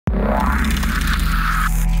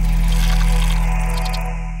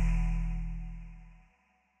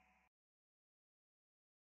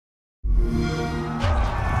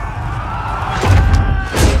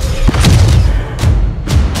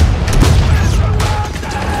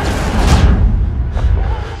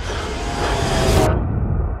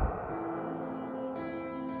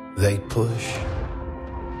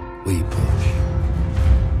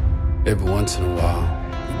Once in a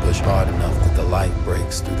while, we push hard enough that the light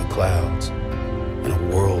breaks through the clouds, and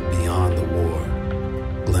a world beyond the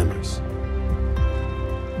war glimmers.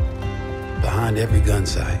 Behind every gun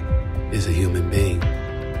sight is a human being.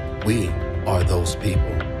 We are those people.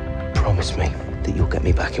 Promise me that you'll get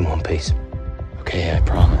me back in one piece. Okay, I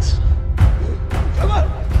promise. Come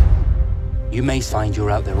on! You may find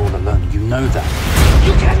you're out there all alone. You know that.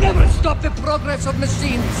 You can never stop the progress of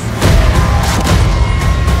machines!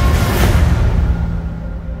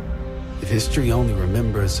 If history only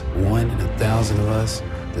remembers 1 in 1,000 of us,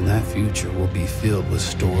 then that future will be filled with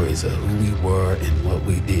stories of who we were and what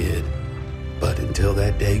we did. But until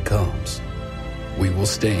that day comes, we will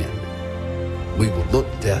stand. We will look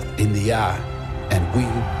death in the eye, and we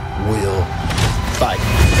will fight.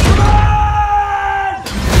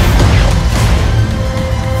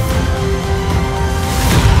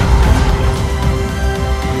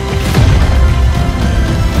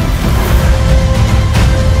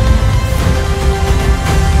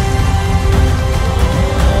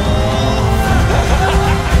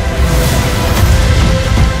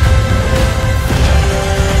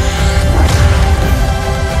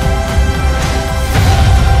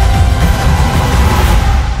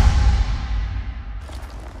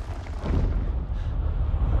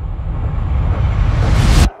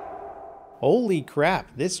 Holy crap,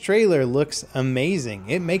 this trailer looks amazing.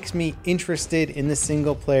 It makes me interested in the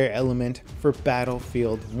single player element for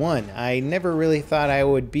Battlefield 1. I never really thought I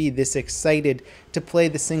would be this excited to play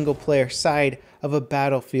the single player side of a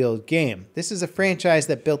Battlefield game. This is a franchise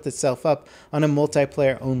that built itself up on a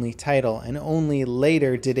multiplayer only title, and only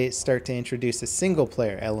later did it start to introduce a single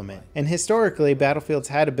player element. And historically, Battlefield's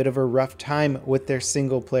had a bit of a rough time with their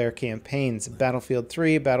single player campaigns. Battlefield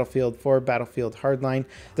 3, Battlefield 4, Battlefield Hardline,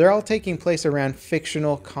 they're all taking place around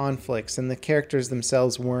fictional conflicts, and the characters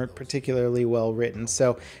themselves weren't particularly well written,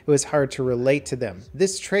 so it was hard to relate to them.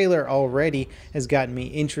 This trailer already has gotten me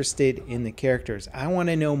interested in the characters. I want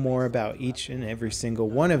to know more about each and every single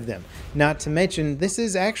one of them. Not to mention, this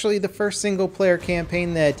is actually the first single player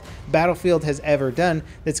campaign that Battlefield has ever done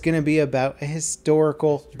that's going to be about a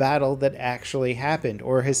historical battle that actually happened,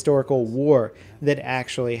 or a historical war that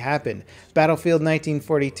actually happened. Battlefield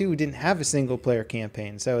 1942 didn't have a single player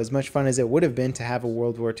campaign, so as much fun as it would have been to have a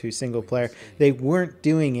World War II single player, they weren't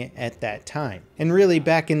doing it at that time. And really,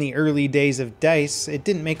 back in the early days of DICE, it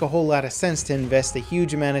didn't make a whole lot of sense to invest a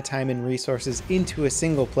huge amount of time and resources into a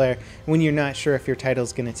single player when you're not sure if your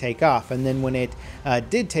title's going to take off. And then when it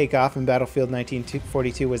did take off and Battlefield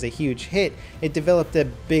 1942 was a huge hit, it developed a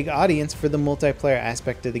big audience for the multiplayer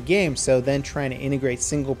aspect of the game, so then trying to integrate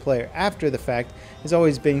single player after the fact has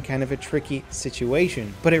always been kind of a tricky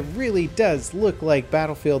situation. But it really does look like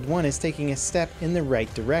Battlefield 1 is taking a step in the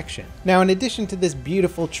right direction. Now, in addition to this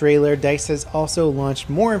beautiful trailer, DICE has also launched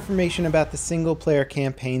more information about the single player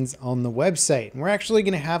campaigns on the website. We're actually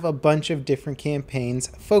going to have a bunch of different campaigns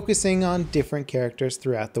focusing on different characters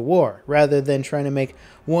throughout the war, rather than trying to make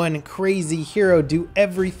one crazy hero do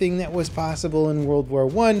everything that was possible in World War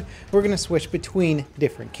I. We're going to switch between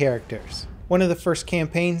different characters. One of the first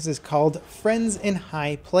campaigns is called Friends in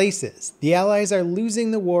High Places. The Allies are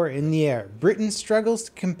losing the war in the air. Britain struggles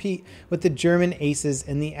to compete with the German aces,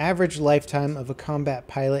 and the average lifetime of a combat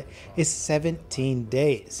pilot is 17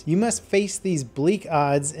 days. You must face these bleak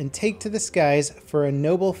odds and take to the skies for a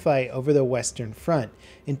noble fight over the Western Front.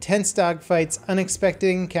 Intense dogfights, unexpected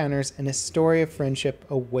encounters, and a story of friendship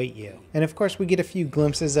await you. And of course, we get a few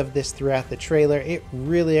glimpses of this throughout the trailer. It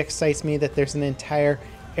really excites me that there's an entire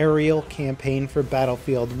aerial campaign for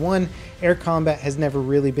Battlefield 1. Air combat has never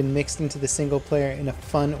really been mixed into the single player in a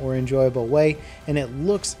fun or enjoyable way, and it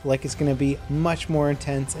looks like it's going to be much more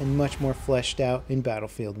intense and much more fleshed out in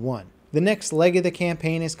Battlefield 1. The next leg of the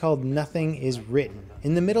campaign is called Nothing is Written.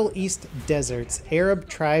 In the Middle East deserts, Arab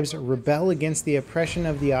tribes rebel against the oppression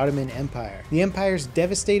of the Ottoman Empire. The Empire's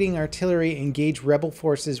devastating artillery engage rebel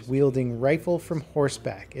forces wielding rifle from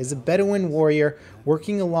horseback. As a Bedouin warrior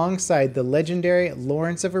working alongside the legendary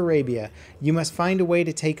Lawrence of Arabia, you must find a way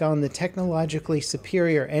to take on the technologically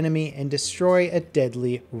superior enemy and destroy a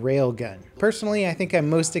deadly railgun. Personally, I think I'm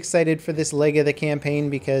most excited for this leg of the campaign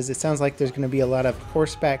because it sounds like there's going to be a lot of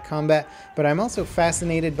horseback combat, but I'm also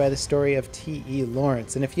fascinated by the story of T.E.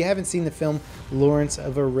 Lawrence. And if you haven't seen the film Lawrence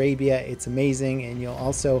of Arabia, it's amazing, and you'll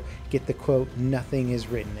also get the quote, "Nothing is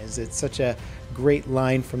written," as it's such a great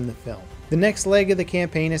line from the film. The next leg of the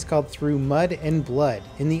campaign is called Through Mud and Blood.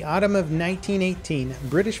 In the autumn of 1918,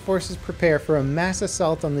 British forces prepare for a mass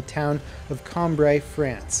assault on the town of Cambrai,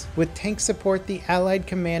 France. With tank support, the Allied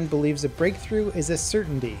command believes a breakthrough is a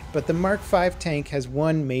certainty, but the Mark V tank has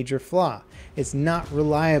one major flaw. it's not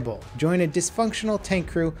reliable. Join a dysfunctional tank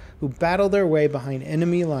crew who battle their way behind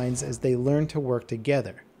enemy lines as they learn to work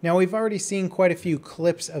together. Now, we've already seen quite a few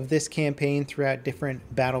clips of this campaign throughout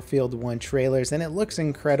different Battlefield 1 trailers, and it looks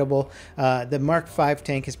incredible. The Mark V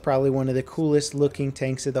tank is probably one of the coolest looking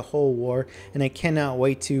tanks of the whole war, and I cannot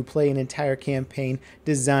wait to play an entire campaign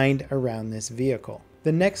designed around this vehicle.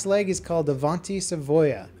 The next leg is called Avanti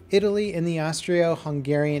Savoia. Italy and the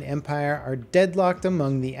Austro-Hungarian Empire are deadlocked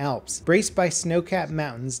among the Alps. Braced by snow-capped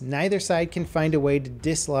mountains, neither side can find a way to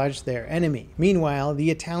dislodge their enemy. Meanwhile,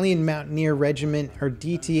 the Italian Mountaineer Regiment, or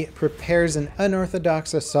DT, prepares an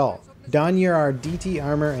unorthodox assault. Don your DT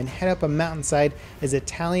armor and head up a mountainside as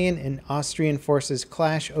Italian and Austrian forces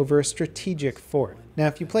clash over a strategic fort. Now,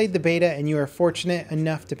 if you played the beta and you are fortunate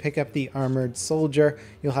enough to pick up the Armored Soldier,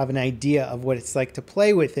 you'll have an idea of what it's like to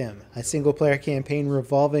play with him. A single-player campaign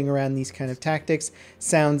revolving around these kind of tactics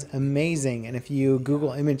sounds amazing, and if you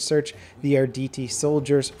Google image search the RDT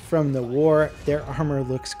soldiers from the war, their armor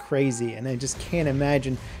looks crazy, and I just can't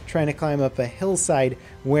imagine trying to climb up a hillside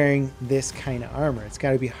wearing this kind of armor. It's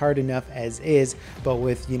got to be hard enough as is, but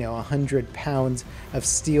with, 100 pounds of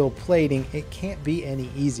steel plating, it can't be any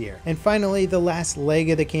easier. And finally, the last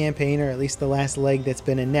leg of the campaign, or at least the last leg that's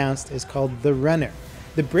been announced, is called The Runner.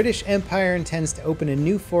 The British Empire intends to open a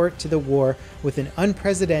new fort to the war with an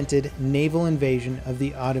unprecedented naval invasion of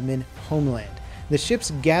the Ottoman homeland. The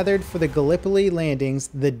ships gathered for the Gallipoli landings,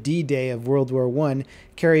 the D-Day of World War I,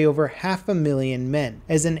 carry over 500,000 men.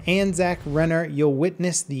 As an Anzac runner, you'll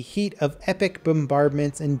witness the heat of epic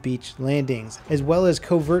bombardments and beach landings, as well as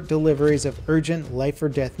covert deliveries of urgent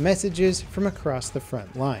life-or-death messages from across the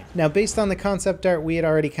front line. Now, based on the concept art, we had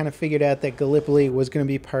already kind of figured out that Gallipoli was going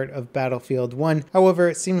to be part of Battlefield 1. However,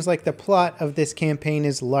 it seems like the plot of this campaign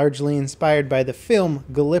is largely inspired by the film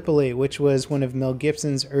Gallipoli, which was one of Mel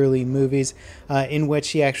Gibson's early movies, in which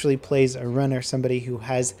he actually plays a runner, somebody who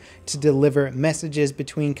has to deliver messages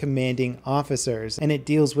between commanding officers, and it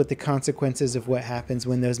deals with the consequences of what happens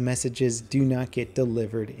when those messages do not get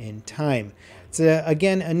delivered in time. It's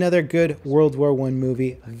again another good World War I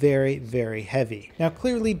movie, very, very heavy. Now,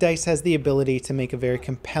 clearly DICE has the ability to make a very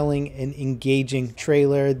compelling and engaging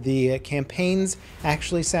trailer. The campaigns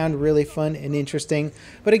actually sound really fun and interesting,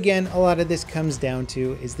 but again, a lot of this comes down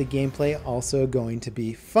to, is the gameplay also going to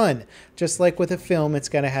be fun? Just like with a film, it's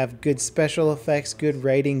got to have good special effects, good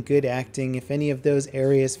writing, good acting. If any of those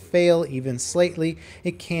areas fail even slightly,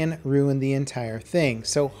 it can ruin the entire thing.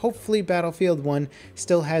 So hopefully Battlefield 1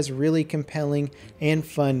 still has really compelling and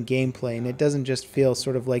fun gameplay, and it doesn't just feel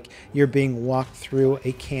sort of like you're being walked through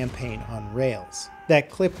a campaign on rails. That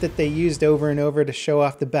clip that they used over and over to show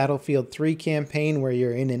off the Battlefield 3 campaign, where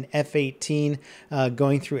you're in an F-18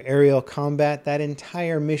 going through aerial combat, that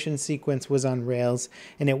entire mission sequence was on rails,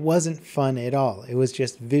 and it wasn't fun at all. It was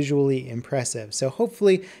just visually impressive. So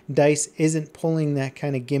hopefully DICE isn't pulling that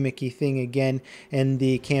kind of gimmicky thing again, and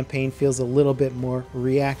the campaign feels a little bit more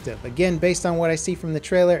reactive. Again, based on what I see from the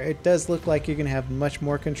trailer, it does look like you're going to have much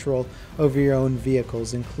more control over your own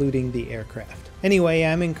vehicles, including the aircraft. Anyway,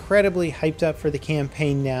 I'm incredibly hyped up for the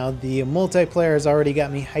campaign now. The multiplayer has already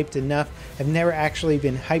got me hyped enough. I've never actually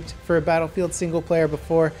been hyped for a Battlefield single player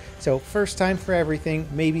before, so first time for everything.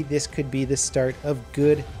 Maybe this could be the start of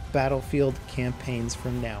good Battlefield campaigns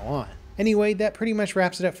from now on. Anyway, that pretty much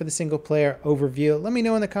wraps it up for the single player overview. Let me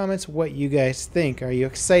know in the comments what you guys think. Are you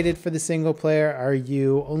excited for the single player? Are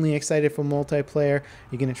you only excited for multiplayer? Are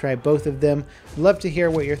you going to try both of them? Love to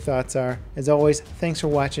hear what your thoughts are. As always, thanks for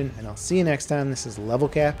watching, and I'll see you next time. This is Level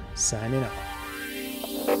Cap, signing off.